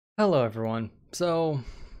Hello everyone. So,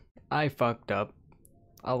 I fucked up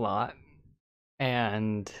a lot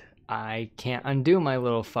and I can't undo my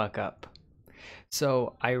little fuck up.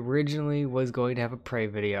 So, I originally was going to have a pray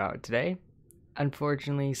video out today.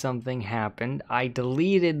 Unfortunately, something happened. I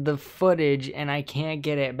deleted the footage and I can't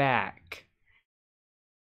get it back.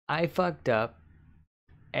 I fucked up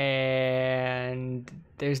and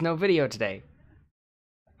there's no video today.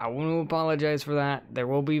 I want to apologize for that. There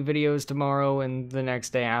will be videos tomorrow and the next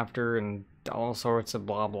day after and all sorts of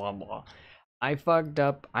blah blah blah. I fucked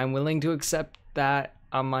up. I'm willing to accept that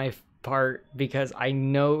on my part because I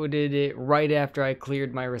noted it right after I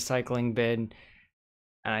cleared my recycling bin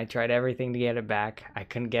and I tried everything to get it back. I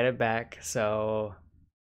couldn't get it back, so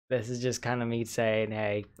this is just kind of me saying,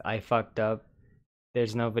 hey, I fucked up.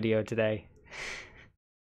 There's no video today.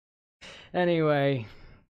 Anyway,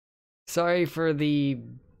 sorry for the,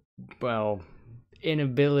 well,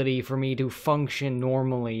 inability for me to function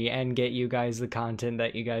normally and get you guys the content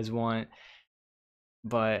that you guys want.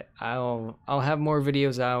 But I'll have more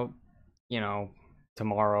videos out,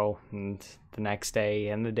 tomorrow and the next day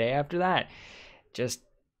and the day after that. Just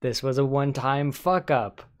this was a one-time fuck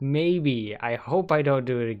up. Maybe. I hope I don't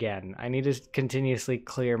do it again. I need to continuously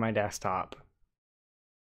clear my desktop.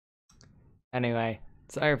 Anyway,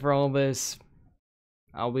 sorry for all this.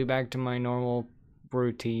 I'll be back to my normal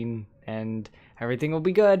routine and everything will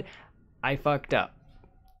be good. I fucked up.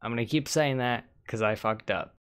 I'm gonna keep saying that because I fucked up.